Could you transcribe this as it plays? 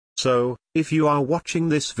So, if you are watching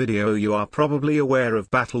this video, you are probably aware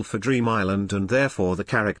of Battle for Dream Island and therefore the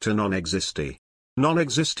character Nonexisty.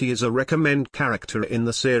 Nonexisty is a recommend character in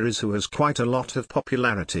the series who has quite a lot of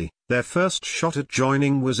popularity. Their first shot at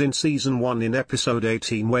joining was in Season 1 in Episode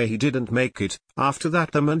 18 where he didn't make it. After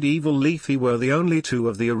that them and Evil Leafy were the only two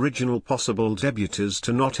of the original possible debuters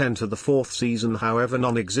to not enter the 4th season. However,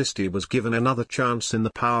 Nonexisty was given another chance in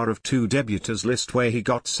the Power of 2 debuters list where he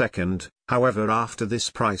got second. However, after this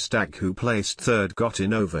price tag who placed third got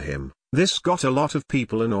in over him. This got a lot of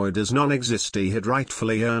people annoyed as Nonexisty had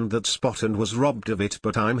rightfully earned that spot and was robbed of it,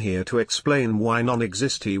 but I'm here to explain why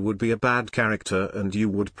Nonexisty would be a bad character and you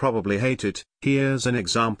would probably hate it. Here's an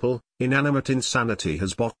example. Inanimate Insanity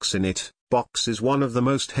has Box in it. Box is one of the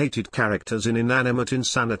most hated characters in Inanimate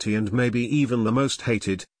Insanity and maybe even the most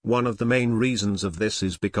hated. One of the main reasons of this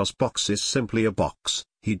is because Box is simply a box.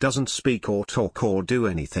 He doesn't speak or talk or do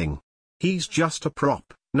anything. He's just a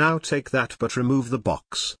prop. Now take that but remove the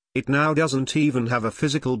box. It now doesn't even have a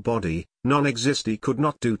physical body. Nonexisty could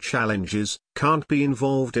not do challenges, can't be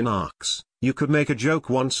involved in arcs. You could make a joke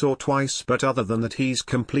once or twice, but other than that he's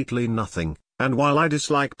completely nothing. And while I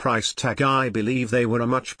dislike price tag, I believe they were a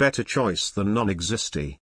much better choice than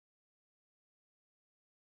Nonexisty.